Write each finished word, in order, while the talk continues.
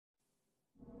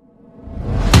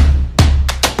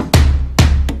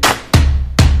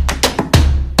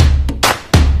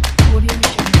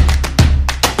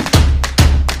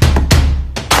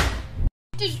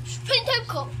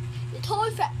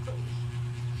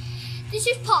This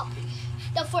is Poppy,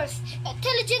 the first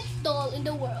intelligent doll in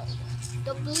the world.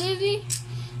 Don't believe me?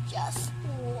 Just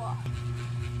watch.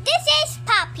 This is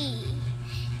Poppy.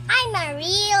 I'm a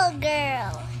real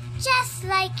girl, just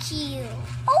like you.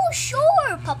 Oh,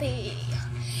 sure, Poppy.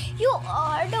 You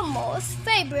are the most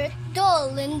favorite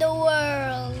doll in the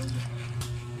world.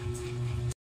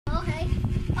 Okay.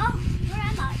 Oh, where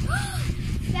am I?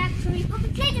 Factory, Poppy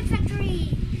Playtime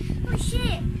Factory. Oh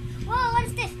shit. Whoa, what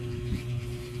is this?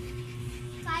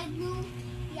 Sky blue,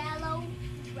 yellow,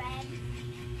 red.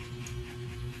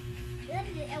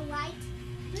 And white,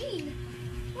 green.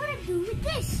 What do I do with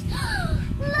this?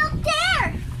 Look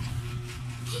there!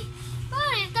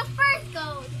 What is the first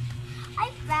gold? I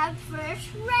found first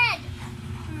red,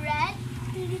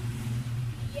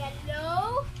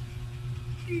 yellow,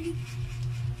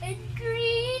 and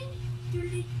green,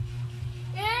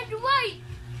 and white.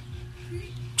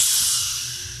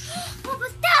 What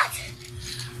was that?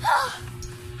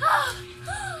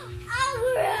 A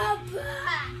grab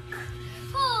pack.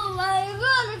 Oh my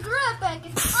god, a grab pack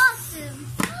is awesome.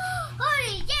 Oh,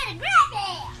 you get a grab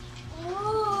pack.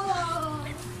 Whoa.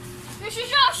 This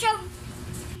is awesome.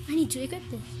 I need to equip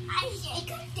this. I need to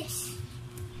equip this.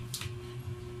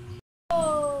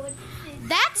 Oh,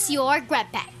 That's your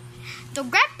grab pack. The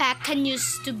grab pack can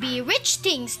use to be reach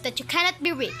things that you cannot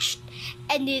be reached,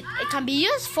 and it can be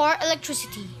used for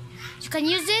electricity. You can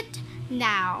use it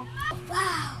now.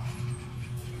 wow.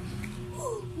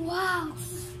 Wow,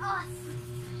 this is awesome.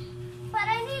 But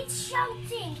I need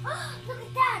something. Look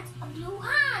at that, a blue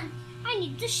hand. I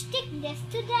need to stick this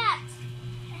to that.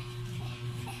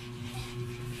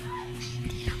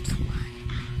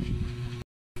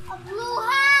 A blue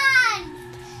hand.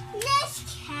 Let's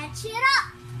catch it up.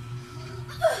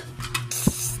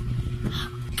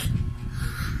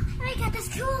 Oh my god, that's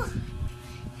cool.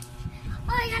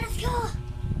 Oh my god, that's cool.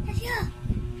 Let's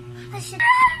go.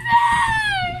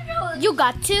 You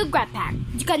got 2 grab packs.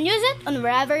 You can use it on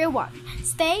wherever you want.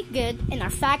 Stay good in our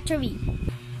factory.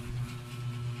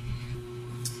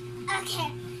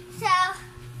 Okay, so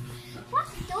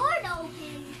what's the door to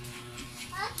open?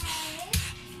 Okay.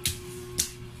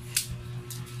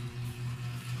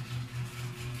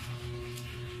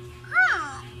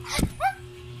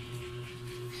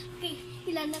 Okay,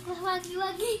 ilan na ko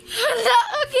wagi-wagi.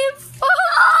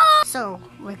 So,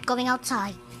 we're going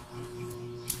outside.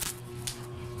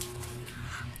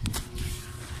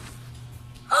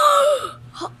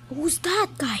 Who's that,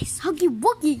 guys? Huggy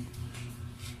Wuggy.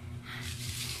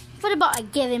 What about I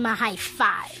give him a high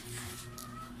five?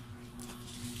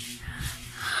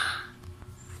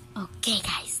 Okay,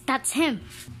 guys, that's him.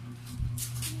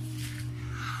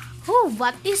 Oh,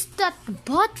 what is that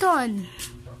button?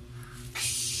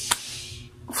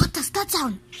 What does that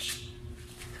sound?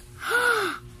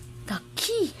 The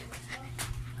key.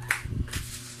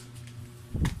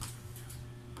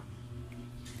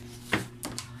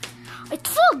 It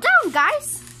fell down,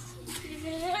 guys.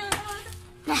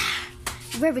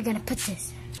 Where are we gonna put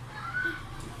this?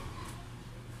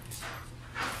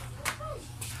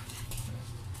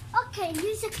 Okay,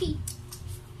 use the key.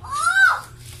 Oh!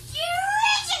 Your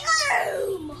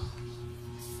room!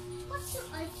 What do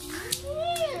I do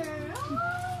here?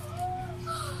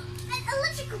 Oh, an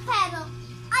electrical panel.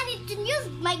 I need to use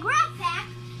my grab pack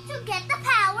to get the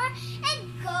power and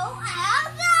go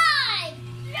outside.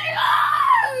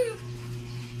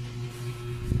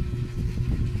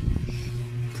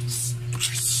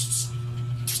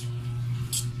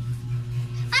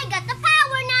 I got the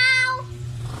power now.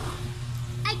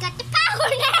 I got the power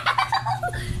now.